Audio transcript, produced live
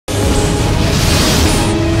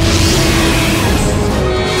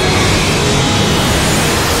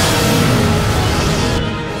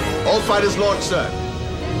Starfighters launch, sir.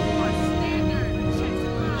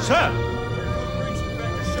 Sir!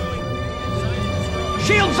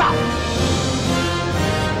 Shields up!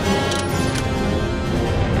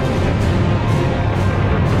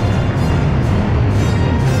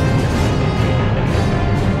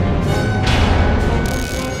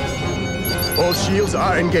 All shields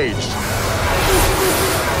are engaged.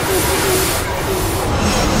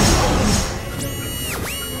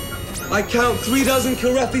 I count 36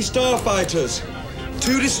 Kilrathi starfighters.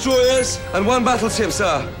 2 destroyers and 1 battleship,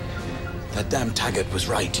 sir. That damn Taggart was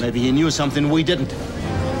right. Maybe he knew something we didn't. Stay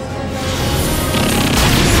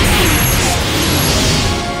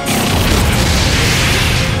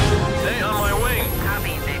on my wing.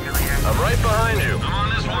 Copy, Major Leader. I'm right behind you. I'm on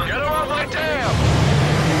this one. Get him off my tail!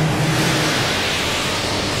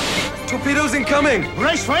 Torpedoes incoming!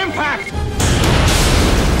 Brace for impact!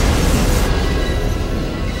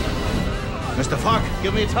 Mr. Fogg,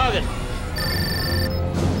 give me a target.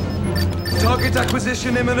 Target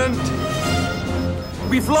acquisition imminent.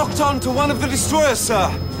 We've locked on to one of the destroyers,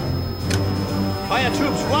 sir. Fire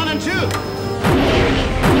troops 1 and 2.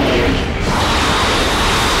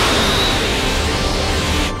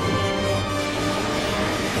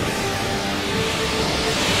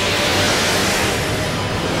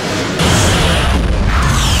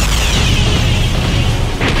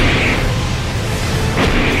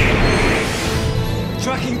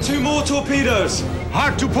 Tracking 2 more torpedoes.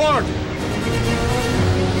 Hard to port.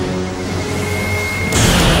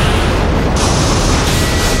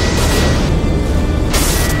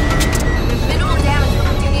 Minimal damage, but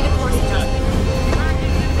we do need a course adjustment.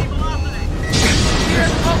 You're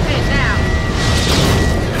open now.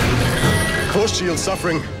 Core shield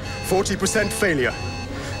suffering 40% failure.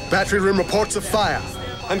 Battery room reports of fire.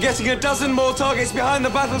 I'm getting a dozen more targets behind the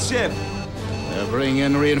battleship. They're bringing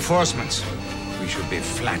in reinforcements. We should be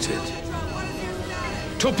flattered.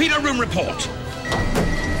 Torpedo room report!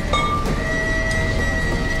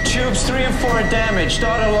 Tubes 3 and 4 are damaged.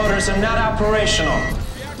 Autoloaders are not operational.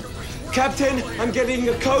 Captain, I'm getting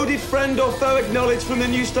a coded friend or foe acknowledged from the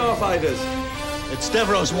new starfighters. It's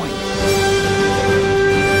Devereaux's wing.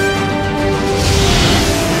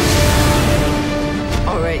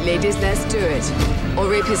 All right, ladies, let's do it.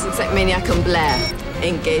 Oripus and Maniac and Blair.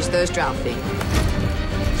 Engage those Drouthy.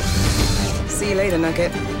 See you later,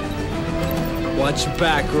 Nugget. Watch your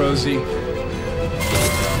back, Rosie.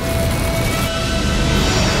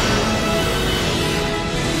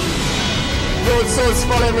 Broadswords,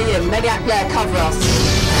 follow me in. Maniac Blair, cover us.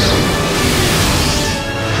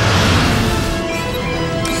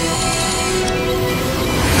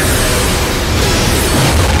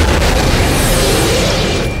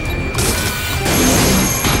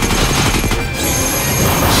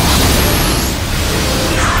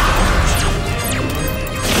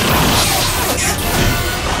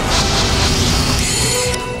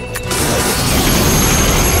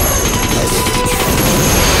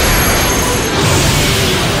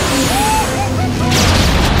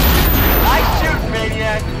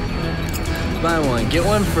 Buy one, get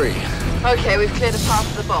one free. Okay, we've cleared a path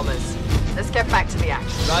for the bombers. Let's get back to the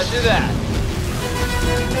action. Roger that.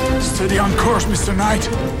 Steady on course, Mr. Knight.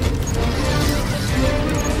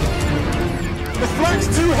 The flank's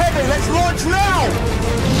too heavy. Let's launch now.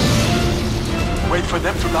 Wait for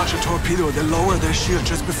them to launch a torpedo. They lower their shield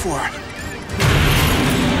just before.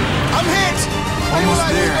 I'm hit. Almost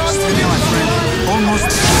there. Steady, my friend. Almost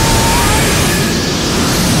there.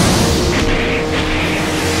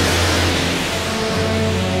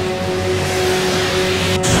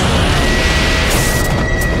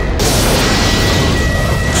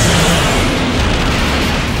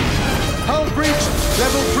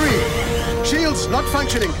 Level 3. Shields not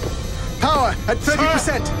functioning. Power at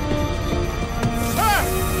 30%.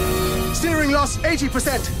 Steering loss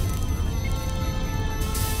 80%.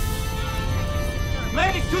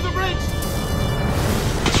 Medic to the bridge!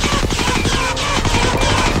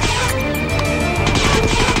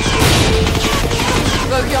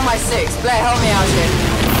 Look, you're my 6. Blair, help me out here.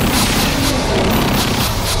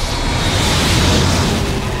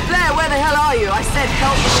 Blair, where the hell are you? I said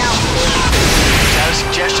help me out here. Is that a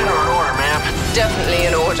suggestion or an order, ma'am? Definitely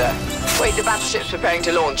an order. Wait, the battleship's preparing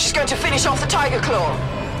to launch. She's going to finish off the Tiger Claw.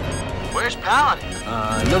 Where's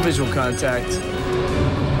Paladin? No visual contact.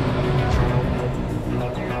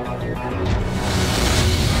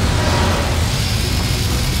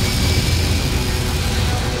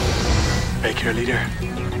 Baker, leader.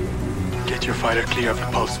 Get your fighter clear of the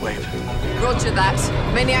pulse wave. Roger that.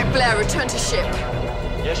 Maniac Blair, return to ship.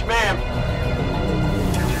 Yes, ma'am.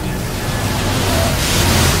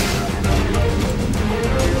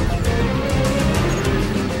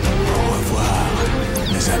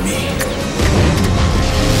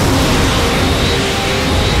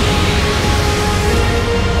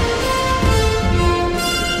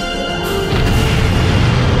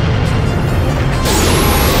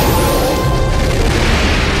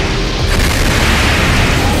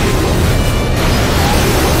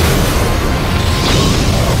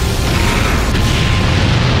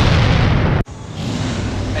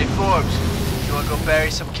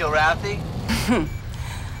 race of Kilrathi?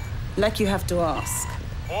 Like you have to ask.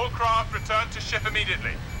 All craft return to ship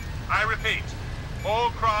immediately. I repeat, all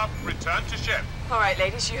craft return to ship. All right,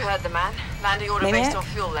 ladies, you heard the man. Landing order Maniac? based on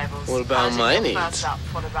fuel levels. What about my needs? First up,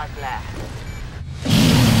 followed by Blair.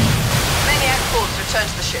 Maniac Force, return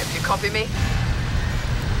to the ship. You copy me?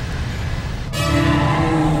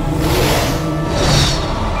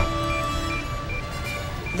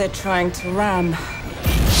 They're trying to ram.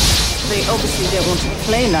 They obviously don't want to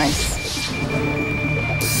play nice.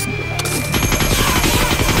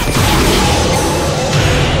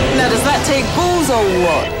 Now, does that take balls or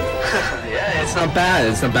what? Yeah, it's not bad.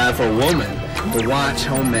 It's not bad for a woman. But watch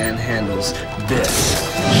how man handles this.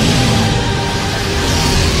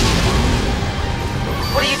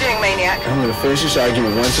 What are you doing, Maniac? I'm gonna finish this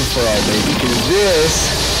argument once and for all, baby, because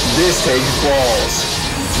this takes balls.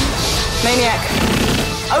 Maniac,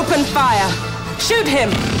 open fire. Shoot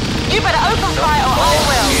him. You better open fire or I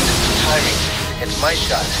will. Timing. It's my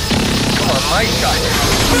shot. Come on, my shot.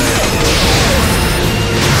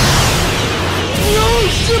 No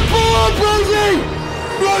shit, pull up, Rosie!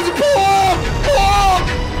 Rosie, pull up! Pull up!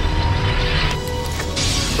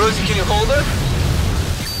 Rosie, can you hold her?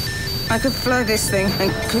 I could fly this thing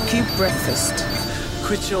and cook you breakfast.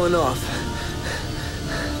 Quit showing off.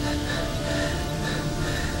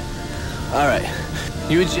 All right,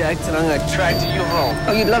 you eject and I'm gonna tractor you home.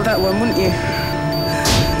 Oh, you'd love that one, wouldn't you?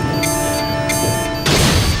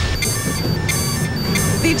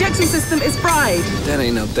 The ejection system is fried. That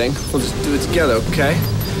ain't no thing. We'll just do it together, okay?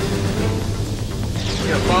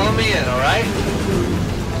 You're gonna follow me in, all right?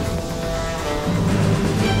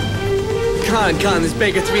 Con, this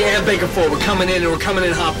Baker 3 and Baker 4. We're coming in and we're coming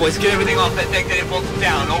in hot, boys. Get everything off that deck that it bolted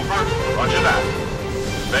down. Over. Roger that.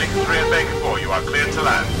 Baker 3 and Baker 4, you are cleared to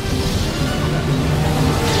land.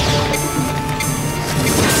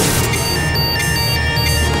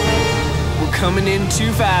 We're coming in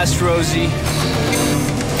too fast, Rosie.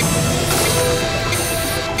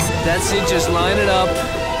 That's it, just line it up.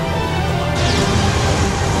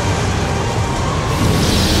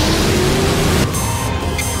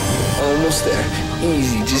 Almost there.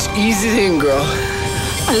 Easy, just ease it in, girl.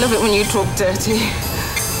 I love it when you talk dirty.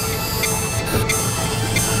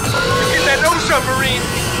 Get that nose submarine!